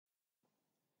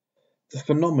The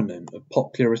phenomenon of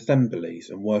popular assemblies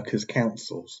and workers'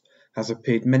 councils has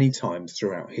appeared many times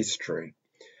throughout history.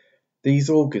 These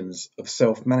organs of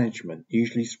self-management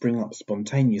usually spring up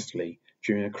spontaneously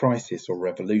during a crisis or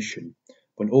revolution,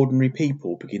 when ordinary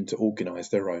people begin to organise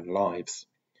their own lives.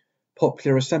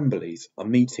 Popular assemblies are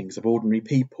meetings of ordinary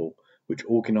people which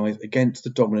organise against the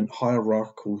dominant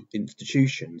hierarchical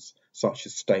institutions such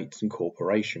as states and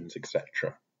corporations,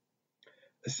 etc.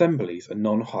 Assemblies are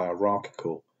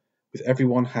non-hierarchical, with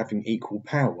everyone having equal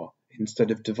power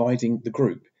instead of dividing the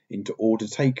group into order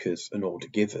takers and order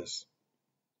givers.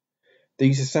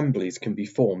 These assemblies can be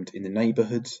formed in the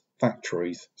neighbourhoods,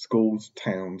 factories, schools,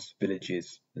 towns,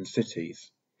 villages and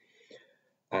cities,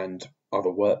 and other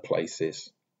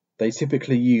workplaces. They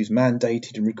typically use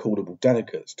mandated and recallable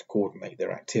delegates to coordinate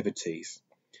their activities.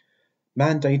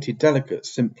 Mandated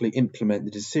delegates simply implement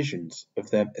the decisions of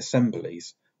their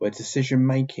assemblies where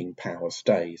decision-making power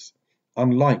stays,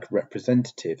 unlike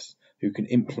representatives who can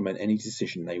implement any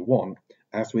decision they want,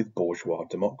 as with bourgeois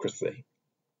democracy.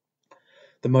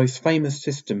 The most famous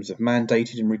systems of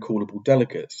mandated and recallable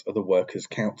delegates are the workers'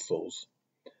 councils,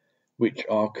 which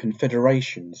are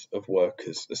confederations of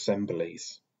workers'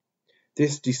 assemblies.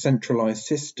 This decentralized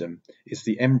system is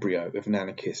the embryo of an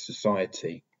anarchist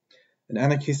society. An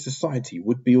anarchist society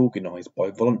would be organized by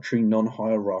voluntary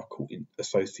non-hierarchical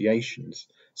associations,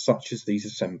 such as these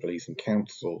assemblies and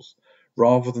councils,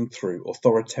 rather than through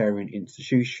authoritarian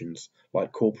institutions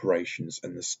like corporations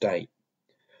and the state.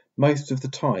 Most of the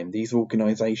time these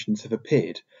organizations have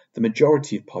appeared, the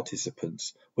majority of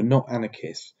participants were not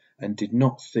anarchists and did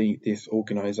not see this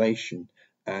organization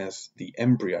as the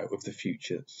embryo of the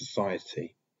future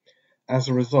society. As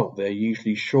a result, they are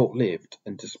usually short-lived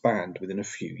and disband within a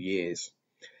few years.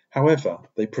 However,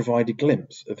 they provide a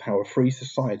glimpse of how a free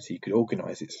society could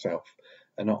organize itself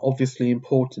and are obviously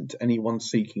important to anyone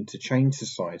seeking to change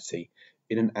society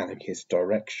in an anarchist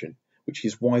direction, which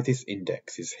is why this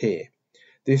index is here.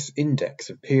 This index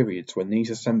of periods when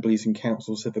these assemblies and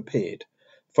councils have appeared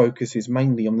focuses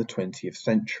mainly on the 20th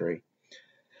century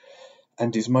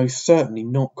and is most certainly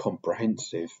not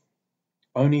comprehensive.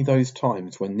 Only those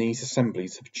times when these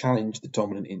assemblies have challenged the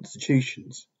dominant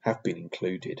institutions have been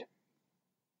included.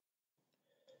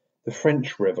 The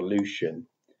French Revolution,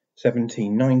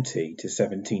 1790 to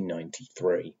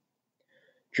 1793.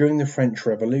 During the French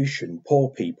Revolution,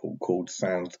 poor people called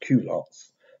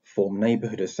sans-culottes formed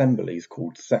neighbourhood assemblies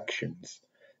called sections.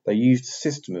 They used a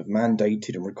system of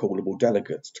mandated and recallable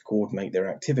delegates to coordinate their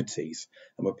activities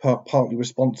and were partly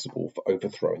responsible for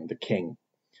overthrowing the king.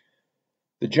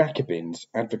 The Jacobins,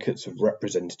 advocates of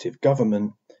representative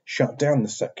government, shut down the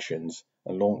sections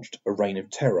and launched a reign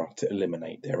of terror to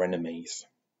eliminate their enemies.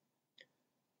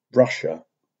 Russia,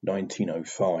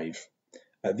 1905.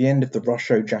 At the end of the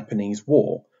Russo-Japanese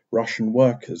War, Russian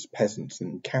workers, peasants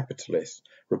and capitalists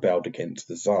rebelled against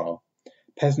the Tsar.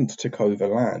 Peasants took over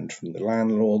land from the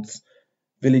landlords.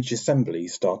 Village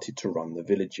assemblies started to run the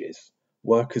villages.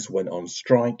 Workers went on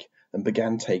strike and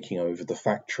began taking over the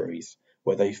factories,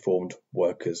 where they formed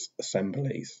workers'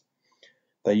 assemblies.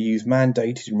 They used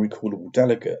mandated and recallable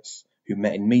delegates who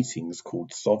met in meetings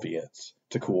called Soviets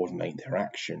to coordinate their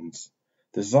actions.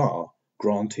 The Tsar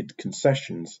granted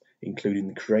concessions, including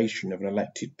the creation of an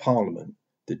elected parliament,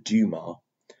 the Duma,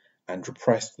 and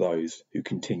repressed those who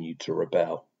continued to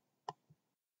rebel.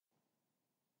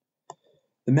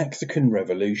 The Mexican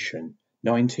Revolution,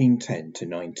 1910 to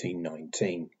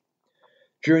 1919.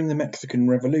 During the Mexican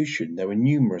Revolution, there were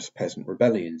numerous peasant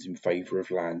rebellions in favour of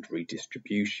land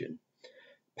redistribution.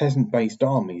 Peasant-based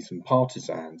armies and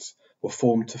partisans were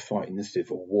formed to fight in the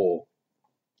Civil War,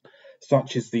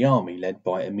 such as the army led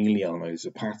by Emiliano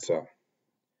Zapata.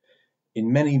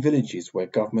 In many villages where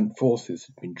government forces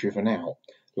had been driven out,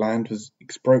 land was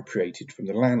expropriated from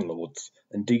the landlords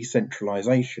and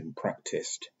decentralisation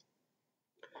practised.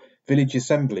 Village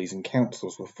assemblies and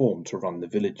councils were formed to run the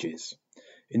villages.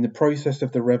 In the process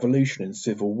of the Revolution and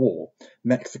Civil War,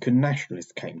 Mexican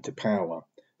nationalists came to power.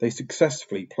 They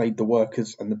successfully played the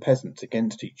workers and the peasants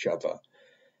against each other,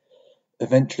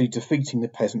 eventually defeating the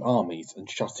peasant armies and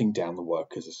shutting down the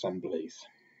workers' assemblies.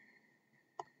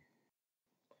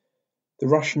 The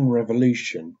Russian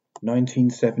Revolution,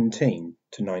 1917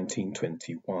 to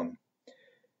 1921.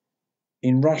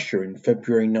 In Russia in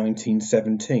February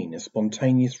 1917, a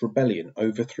spontaneous rebellion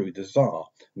overthrew the Tsar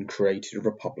and created a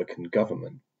republican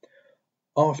government.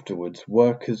 Afterwards,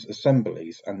 workers'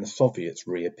 assemblies and the Soviets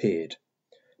reappeared.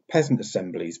 Peasant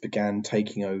assemblies began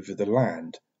taking over the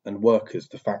land and workers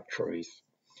the factories.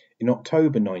 In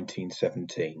October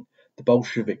 1917, the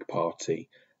Bolshevik Party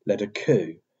led a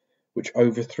coup which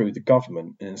overthrew the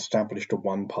government and established a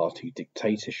one-party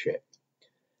dictatorship.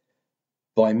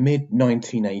 By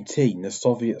mid-1918, the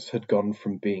Soviets had gone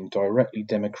from being directly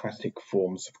democratic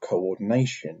forms of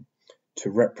coordination to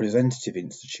representative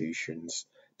institutions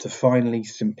to finally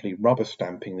simply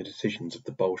rubber-stamping the decisions of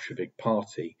the Bolshevik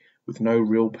Party with no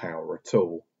real power at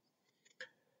all.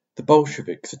 The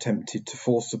Bolsheviks attempted to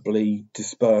forcibly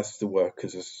disperse the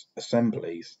workers'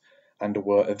 assemblies and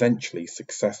were eventually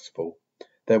successful.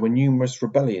 There were numerous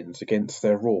rebellions against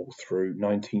their rule through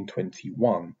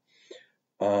 1921,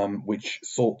 which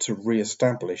sought to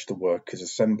re-establish the workers'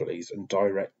 assemblies and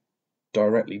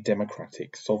directly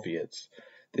democratic Soviets.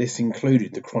 This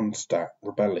included the Kronstadt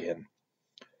Rebellion.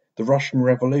 The Russian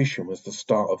Revolution was the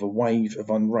start of a wave of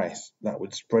unrest that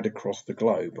would spread across the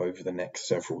globe over the next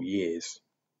several years.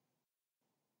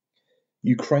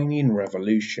 Ukrainian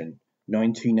Revolution,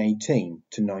 1918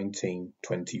 to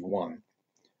 1921.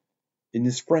 In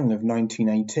the spring of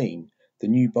 1918, the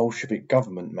new Bolshevik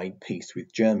government made peace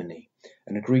with Germany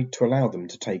and agreed to allow them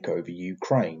to take over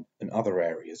Ukraine and other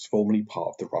areas formerly part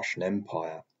of the Russian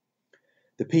Empire.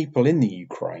 The people in the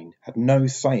Ukraine had no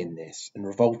say in this and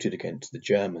revolted against the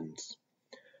Germans.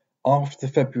 After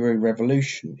the February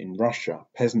Revolution in Russia,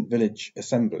 peasant village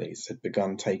assemblies had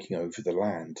begun taking over the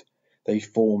land. They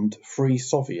formed free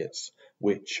Soviets,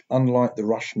 which, unlike the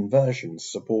Russian versions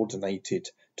subordinated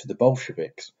to the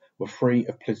Bolsheviks, were free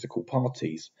of political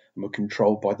parties and were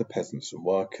controlled by the peasants and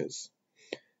workers.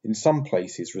 In some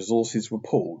places, resources were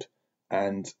pooled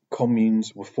and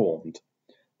communes were formed.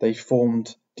 They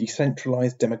formed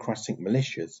decentralized democratic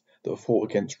militias that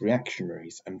fought against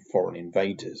reactionaries and foreign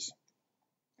invaders.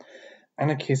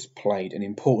 Anarchists played an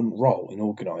important role in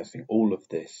organizing all of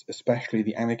this, especially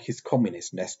the anarchist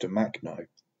communist Nestor Makhno.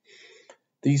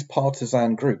 These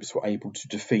partisan groups were able to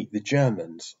defeat the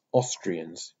Germans,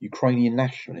 Austrians, Ukrainian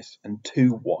nationalists, and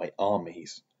two white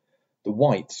armies. The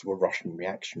whites were Russian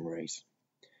reactionaries.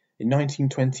 In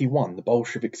 1921, the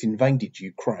Bolsheviks invaded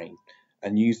Ukraine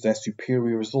and used their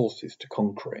superior resources to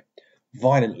conquer it,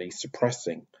 violently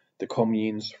suppressing the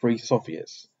communes, free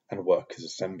Soviets, and workers'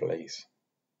 assemblies.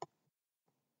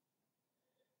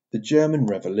 The German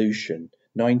Revolution,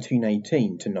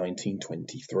 1918 to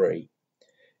 1923.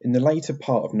 In the later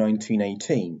part of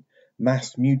 1918,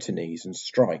 mass mutinies and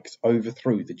strikes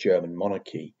overthrew the German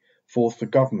monarchy, forced the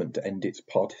government to end its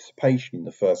participation in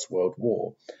the First World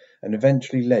War, and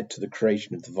eventually led to the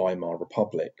creation of the Weimar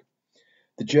Republic.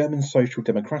 The German Social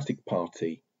Democratic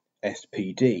Party,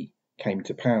 SPD, came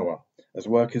to power as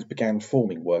workers began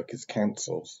forming workers'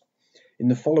 councils. In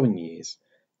the following years,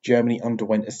 Germany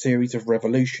underwent a series of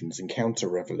revolutions and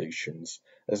counter-revolutions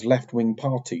as left-wing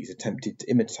parties attempted to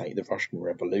imitate the Russian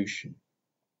Revolution.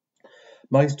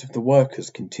 Most of the workers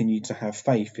continued to have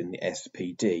faith in the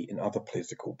SPD and other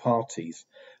political parties,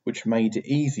 which made it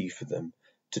easy for them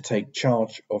to take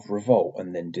charge of revolt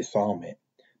and then disarm it.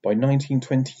 By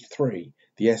 1923,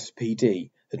 the SPD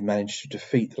had managed to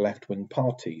defeat the left-wing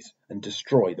parties and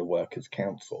destroy the workers'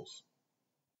 councils.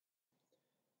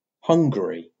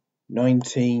 Hungary,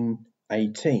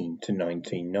 1918 to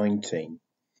 1919.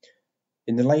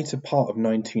 In the later part of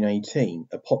 1918,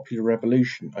 a popular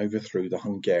revolution overthrew the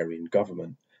Hungarian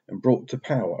government and brought to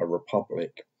power a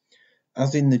republic.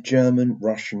 As in the German,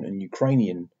 Russian, and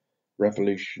Ukrainian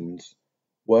revolutions,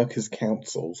 workers'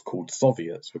 councils called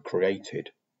Soviets were created.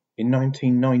 In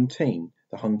 1919,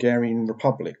 the Hungarian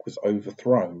Republic was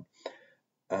overthrown,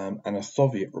 and a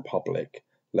Soviet republic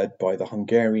led by the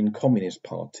Hungarian Communist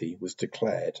Party was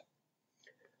declared.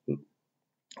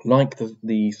 Like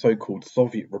the so-called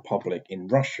Soviet Republic in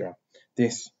Russia,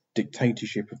 this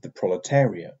dictatorship of the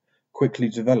proletariat quickly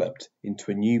developed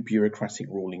into a new bureaucratic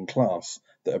ruling class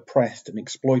that oppressed and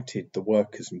exploited the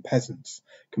workers and peasants,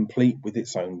 complete with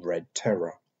its own red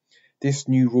terror. This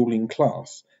new ruling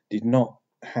class did not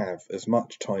have as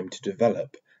much time to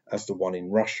develop as the one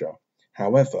in Russia.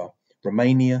 However,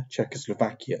 Romania,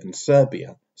 Czechoslovakia, and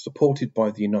Serbia, supported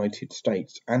by the United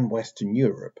States and Western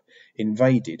Europe,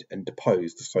 invaded and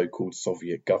deposed the so-called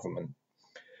Soviet government.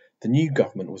 The new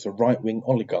government was a right-wing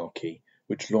oligarchy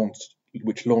which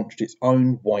launched its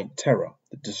own white terror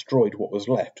that destroyed what was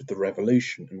left of the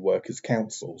revolution and workers'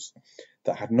 councils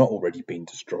that had not already been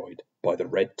destroyed by the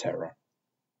red terror.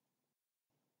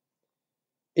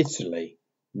 Italy,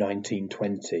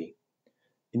 1920.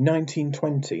 In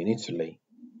 1920 in Italy,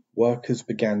 workers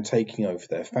began taking over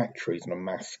their factories on a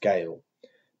mass scale.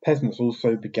 Peasants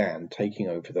also began taking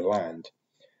over the land.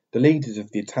 The leaders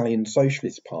of the Italian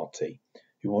Socialist Party,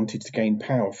 who wanted to gain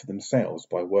power for themselves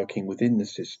by working within the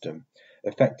system,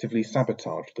 effectively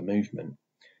sabotaged the movement.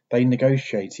 They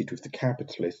negotiated with the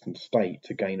capitalists and state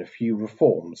to gain a few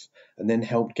reforms and then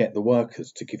helped get the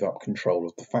workers to give up control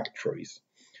of the factories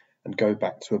and go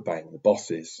back to obeying the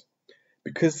bosses.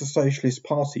 Because the Socialist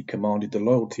Party commanded the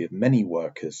loyalty of many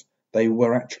workers, they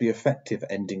were actually effective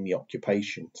at ending the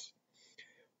occupations.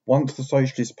 Once the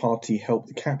Socialist Party helped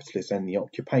the capitalists end the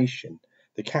occupation,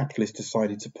 the capitalists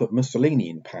decided to put Mussolini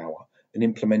in power and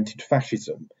implemented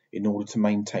fascism in order to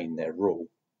maintain their rule.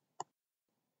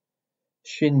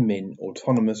 Shinmin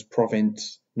Autonomous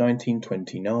Province,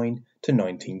 1929 to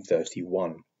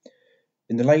 1931.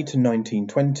 In the later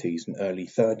 1920s and early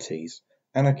 30s,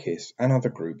 anarchists and other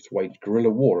groups waged guerrilla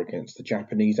war against the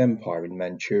Japanese Empire in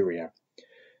Manchuria.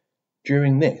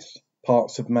 During this,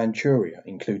 parts of Manchuria,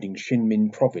 including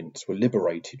Shinmin Province, were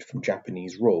liberated from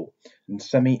Japanese rule, and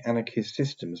semi-anarchist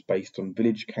systems based on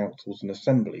village councils and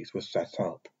assemblies were set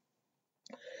up.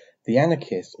 The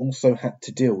anarchists also had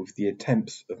to deal with the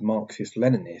attempts of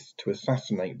Marxist-Leninists to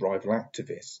assassinate rival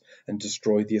activists and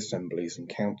destroy the assemblies and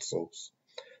councils.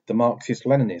 The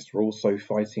Marxist-Leninists were also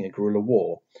fighting a guerrilla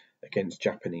war against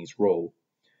Japanese rule.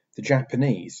 The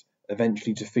Japanese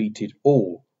eventually defeated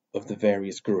all of the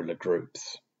various guerrilla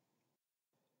groups.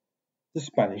 The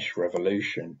Spanish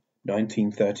Revolution,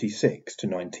 1936 to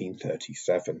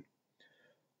 1937.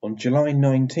 On July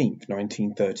 19,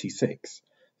 1936,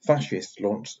 fascists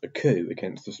launched a coup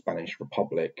against the Spanish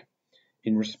Republic.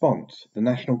 In response, the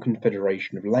National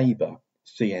Confederation of Labour,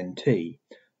 CNT,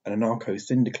 an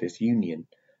anarcho-syndicalist union,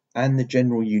 and the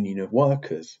General Union of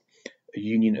Workers, a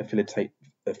union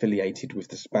affiliated with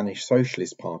the Spanish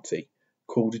Socialist Party,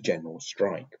 called a general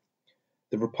strike.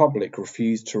 The Republic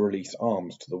refused to release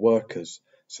arms to the workers,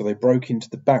 so they broke into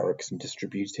the barracks and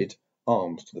distributed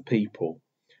arms to the people.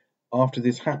 After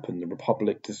this happened, the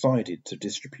Republic decided to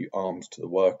distribute arms to the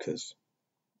workers.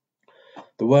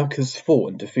 The workers fought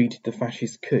and defeated the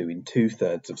fascist coup in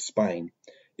 2/3 of Spain,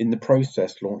 in the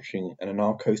process launching an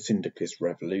anarcho-syndicalist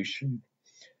revolution.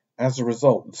 As a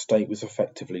result, the state was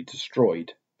effectively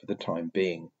destroyed for the time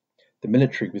being. The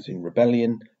military was in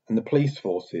rebellion, and the police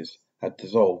forces had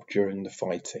dissolved during the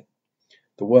fighting.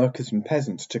 The workers and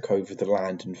peasants took over the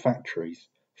land and factories,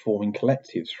 forming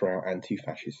collectives throughout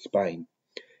anti-fascist Spain.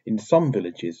 In some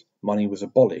villages, money was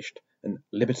abolished and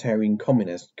libertarian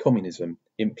communism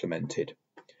implemented.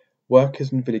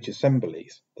 Workers and village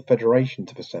assemblies, the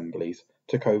federations of assemblies,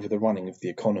 took over the running of the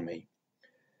economy.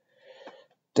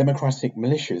 Democratic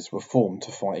militias were formed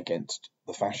to fight against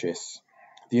the fascists.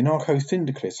 The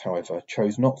anarcho-syndicalists, however,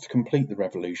 chose not to complete the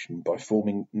revolution by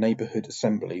forming neighbourhood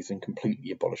assemblies and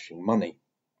completely abolishing money.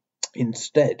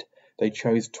 Instead, they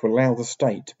chose to allow the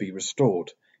state to be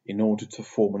restored in order to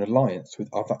form an alliance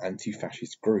with other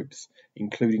anti-fascist groups,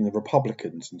 including the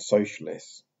Republicans and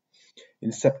Socialists.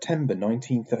 In September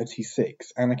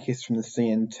 1936, anarchists from the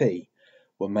CNT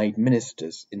were made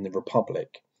ministers in the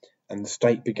Republic, and the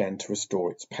state began to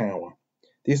restore its power.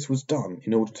 This was done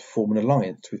in order to form an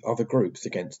alliance with other groups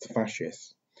against the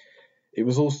fascists. It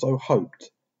was also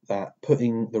hoped that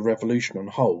putting the revolution on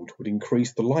hold would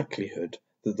increase the likelihood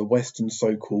that the Western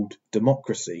so-called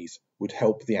democracies would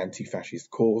help the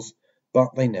anti-fascist cause,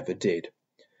 but they never did.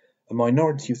 A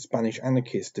minority of Spanish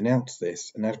anarchists denounced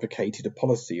this and advocated a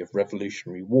policy of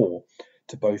revolutionary war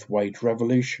to both wage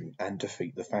revolution and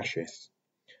defeat the fascists.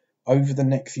 Over the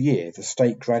next year, the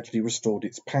state gradually restored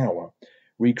its power,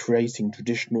 recreating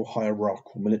traditional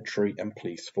hierarchical military and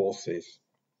police forces.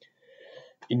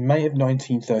 In May of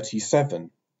 1937,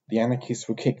 the anarchists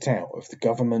were kicked out of the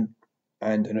government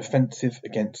and an offensive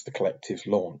against the collectives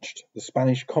launched. The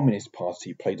Spanish Communist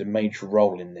Party played a major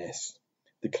role in this.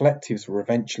 The collectives were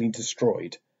eventually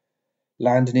destroyed.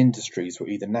 Land and industries were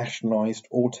either nationalised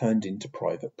or turned into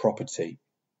private property.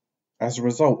 As a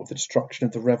result of the destruction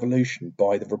of the revolution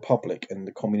by the Republic and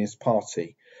the Communist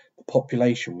Party, the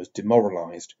population was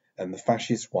demoralised and the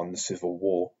fascists won the civil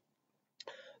war.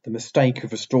 The mistake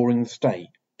of restoring the state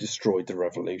destroyed the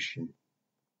revolution.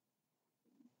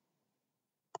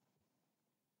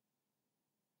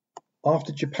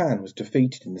 After Japan was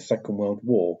defeated in the Second World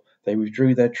War, they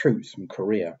withdrew their troops from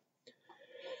Korea,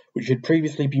 which had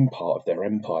previously been part of their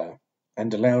empire,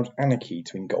 and allowed anarchy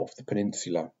to engulf the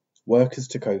peninsula. Workers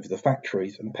took over the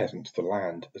factories and peasants the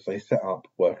land as they set up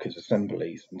workers'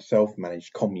 assemblies and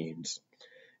self-managed communes.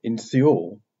 In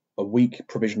Seoul, a weak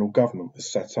provisional government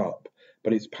was set up,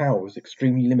 but its power was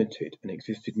extremely limited and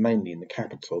existed mainly in the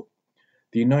capital.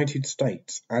 The United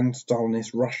States and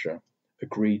Stalinist Russia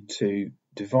agreed to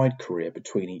divide Korea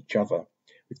between each other,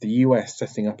 with the US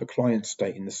setting up a client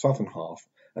state in the southern half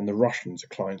and the Russians a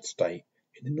client state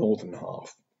in the northern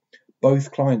half.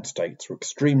 Both client states were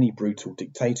extremely brutal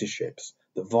dictatorships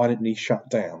that violently shut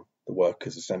down the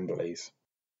workers' assemblies.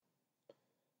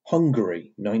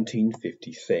 Hungary,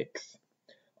 1956.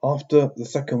 After the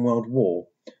Second World War,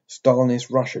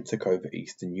 Stalinist Russia took over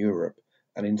Eastern Europe,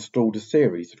 and installed a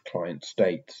series of client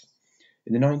states.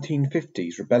 In the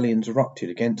 1950s, rebellions erupted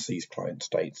against these client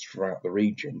states throughout the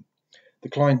region. The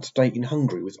client state in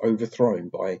Hungary was overthrown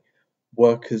by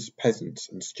workers', peasants,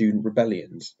 and student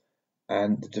rebellions,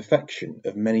 and the defection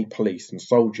of many police and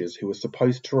soldiers who were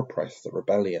supposed to repress the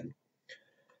rebellion.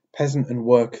 Peasant and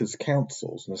workers'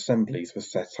 councils and assemblies were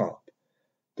set up.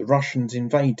 The Russians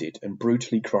invaded and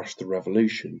brutally crushed the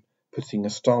revolution, putting a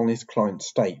Stalinist client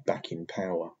state back in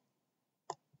power.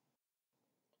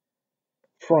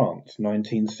 France,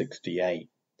 1968.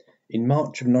 In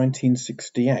March of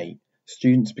 1968,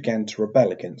 students began to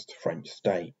rebel against the French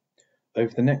state.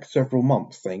 Over the next several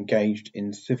months, they engaged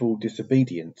in civil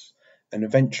disobedience and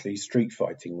eventually street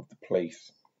fighting with the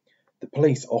police. The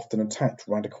police often attacked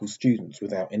radical students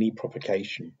without any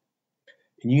provocation.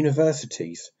 In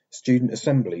universities, student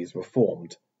assemblies were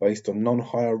formed based on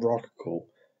non-hierarchical,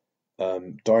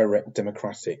 direct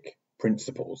democratic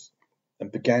principles,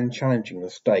 and began challenging the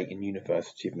state in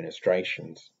university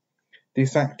administrations.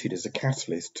 This acted as a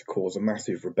catalyst to cause a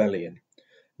massive rebellion.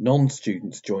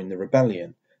 Non-students joined the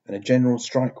rebellion, and a general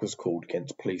strike was called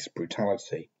against police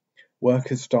brutality.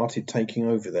 Workers started taking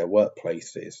over their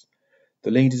workplaces. The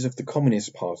leaders of the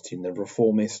Communist Party and the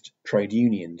reformist trade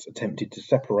unions attempted to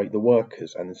separate the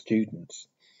workers and the students,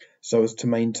 so as to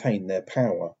maintain their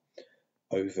power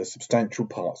over substantial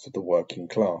parts of the working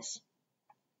class.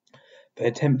 They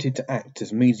attempted to act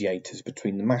as mediators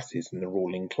between the masses and the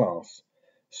ruling class,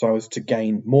 so as to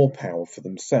gain more power for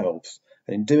themselves,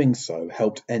 and in doing so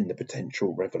helped end the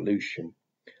potential revolution.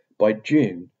 By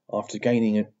June, after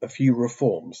gaining a few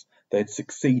reforms, they had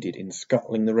succeeded in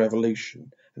scuttling the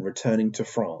revolution and returning to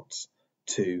France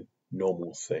to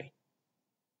normalcy.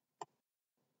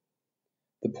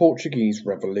 The Portuguese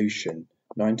Revolution,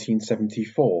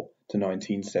 1974 to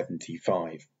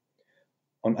 1975.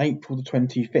 On April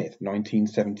 25,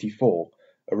 1974,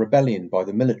 a rebellion by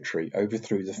the military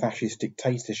overthrew the fascist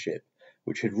dictatorship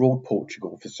which had ruled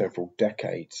Portugal for several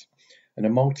decades, and a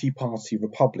multi-party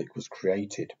republic was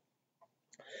created.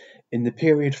 In the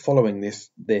period following this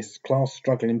class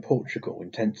struggle in Portugal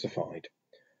intensified.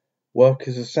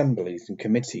 Workers' assemblies and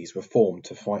committees were formed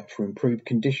to fight for improved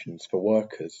conditions for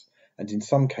workers, and in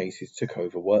some cases took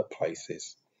over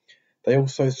workplaces. They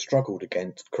also struggled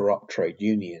against corrupt trade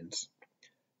unions.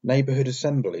 Neighbourhood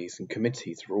assemblies and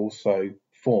committees were also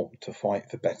formed to fight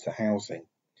for better housing.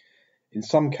 In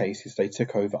some cases they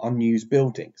took over unused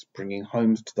buildings, bringing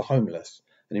homes to the homeless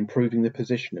and improving the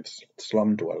position of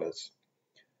slum dwellers.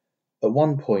 At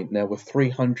one point there were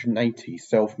 380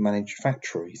 self-managed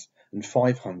factories and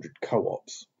 500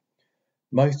 co-ops.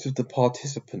 Most of the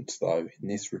participants, though,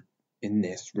 in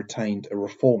this retained a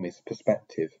reformist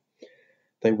perspective.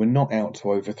 They were not out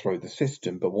to overthrow the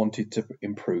system, but wanted to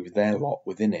improve their lot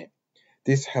within it.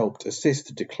 This helped assist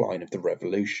the decline of the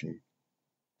revolution,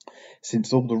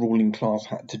 since all the ruling class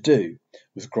had to do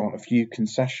was grant a few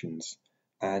concessions,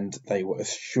 and they were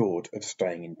assured of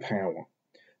staying in power.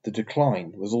 The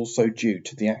decline was also due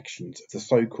to the actions of the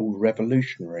so-called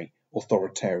revolutionary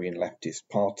authoritarian leftist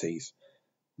parties,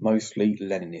 mostly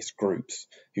Leninist groups,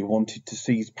 who wanted to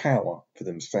seize power for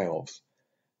themselves.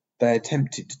 They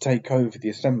attempted to take over the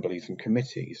assemblies and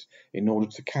committees in order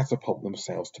to catapult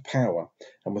themselves to power,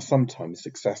 and were sometimes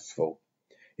successful.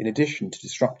 In addition to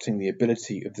disrupting the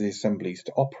ability of the assemblies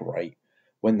to operate,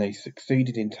 when they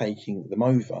succeeded in taking them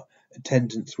over,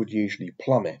 attendance would usually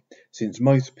plummet, since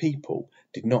most people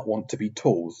did not want to be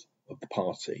tools of the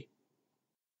party.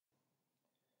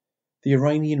 The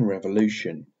Iranian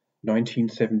Revolution,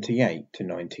 1978 to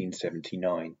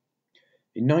 1979.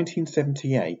 In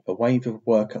 1978, a wave of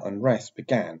worker unrest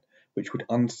began, which would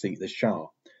unseat the Shah,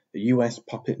 a US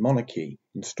puppet monarchy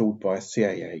installed by a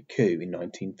CIA coup in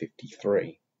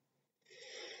 1953.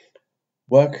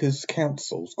 Workers'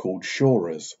 councils called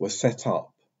shuras were set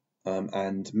up,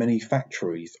 and many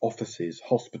factories, offices,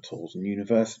 hospitals and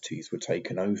universities were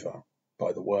taken over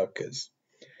by the workers.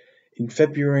 In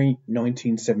February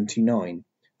 1979,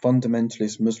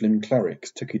 fundamentalist Muslim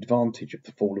clerics took advantage of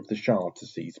the fall of the Shah to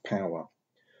seize power.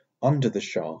 Under the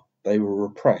Shah, they were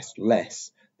repressed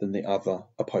less than the other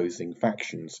opposing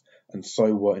factions, and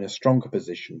so were in a stronger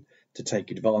position to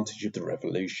take advantage of the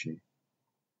revolution.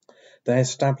 They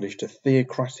established a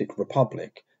theocratic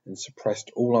republic and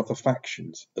suppressed all other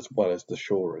factions as well as the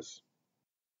shuras.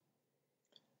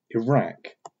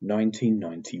 Iraq,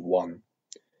 1991.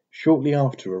 Shortly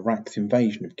after Iraq's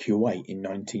invasion of Kuwait in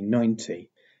 1990,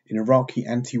 an Iraqi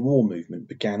anti-war movement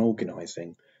began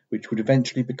organising, which would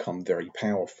eventually become very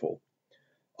powerful.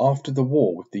 After the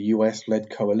war with the US-led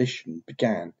coalition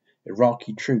began,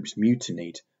 Iraqi troops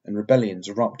mutinied and rebellions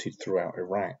erupted throughout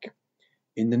Iraq.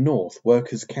 In the north,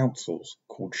 workers' councils,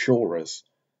 called shuras,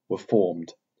 were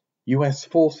formed. US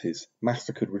forces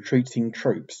massacred retreating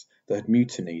troops that had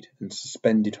mutinied and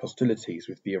suspended hostilities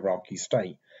with the Iraqi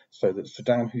state so that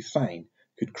Saddam Hussein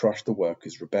could crush the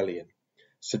workers' rebellion.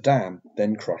 Saddam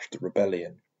then crushed the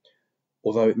rebellion,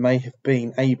 although it may have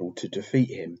been able to defeat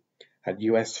him had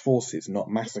US forces not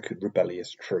massacred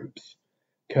rebellious troops.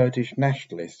 Kurdish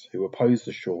nationalists who opposed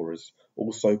the shuras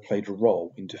also played a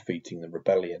role in defeating the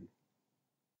rebellion.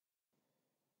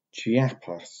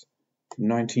 Chiapas, from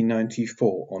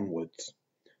 1994 onwards.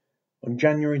 On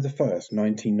January 1st,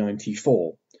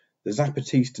 1994, the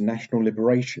Zapatista National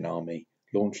Liberation Army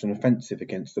launched an offensive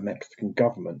against the Mexican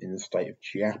government in the state of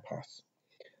Chiapas.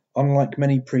 Unlike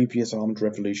many previous armed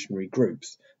revolutionary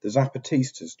groups, the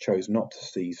Zapatistas chose not to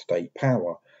seize state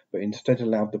power, but instead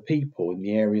allowed the people in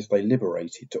the areas they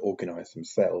liberated to organize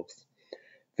themselves.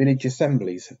 Village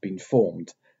assemblies have been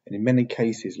formed, and in many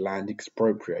cases land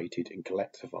expropriated and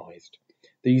collectivized.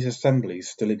 These assemblies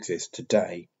still exist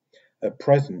today. At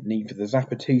present, neither the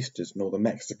Zapatistas nor the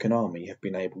Mexican army have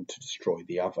been able to destroy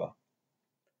the other.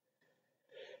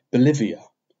 Bolivia,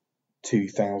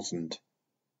 2000.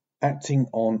 Acting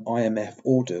on IMF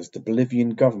orders, the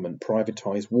Bolivian government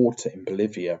privatized water in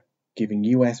Bolivia, giving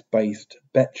US-based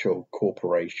Bechtel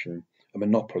Corporation a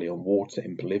monopoly on water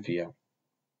in Bolivia.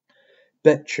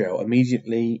 Bechtel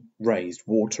immediately raised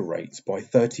water rates by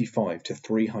 35 to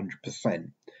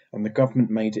 300%, and the government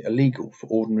made it illegal for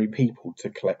ordinary people to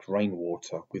collect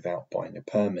rainwater without buying a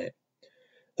permit.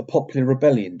 A popular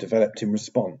rebellion developed in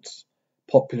response.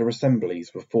 Popular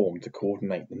assemblies were formed to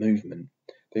coordinate the movement.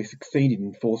 They succeeded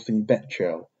in forcing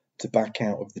Bechtel to back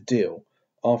out of the deal,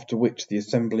 after which the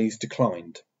assemblies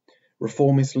declined.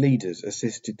 Reformist leaders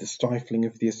assisted the stifling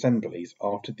of the assemblies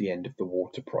after the end of the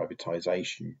water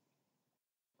privatization.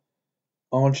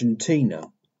 Argentina,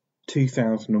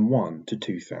 2001 to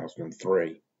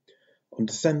 2003. On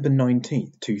December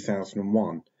 19,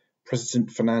 2001,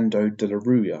 President Fernando de la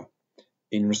Rúa,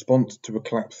 in response to a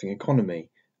collapsing economy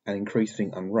and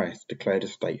increasing unrest, declared a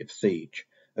state of siege,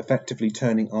 effectively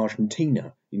turning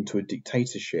Argentina into a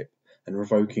dictatorship and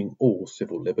revoking all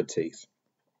civil liberties.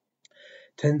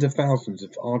 Tens of thousands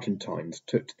of Argentines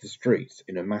took to the streets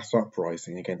in a mass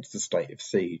uprising against the state of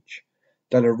siege.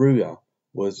 De la Rúa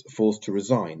was forced to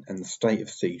resign and the state of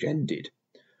siege ended.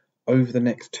 Over the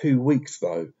next 2 weeks,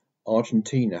 though,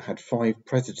 Argentina had 5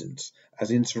 presidents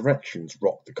as insurrections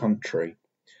rocked the country.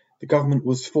 The government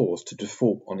was forced to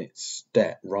default on its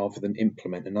debt rather than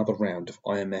implement another round of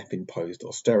IMF-imposed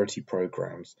austerity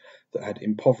programs that had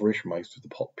impoverished most of the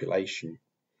population.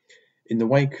 In the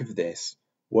wake of this,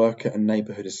 worker and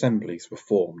neighborhood assemblies were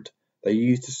formed. They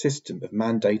used a system of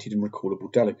mandated and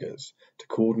recallable delegates to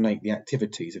coordinate the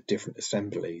activities of different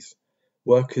assemblies.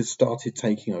 Workers started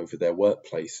taking over their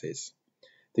workplaces.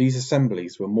 These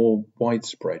assemblies were more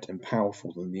widespread and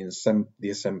powerful than the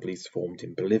assemblies formed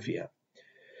in Bolivia.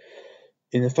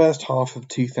 In the first half of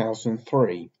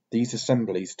 2003, these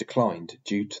assemblies declined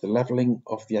due to the levelling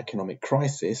of the economic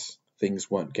crisis. Things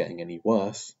weren't getting any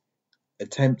worse.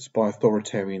 Attempts by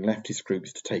authoritarian leftist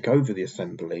groups to take over the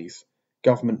assemblies,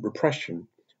 government repression,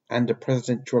 and a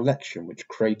presidential election which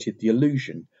created the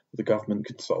illusion that the government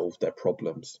could solve their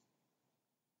problems.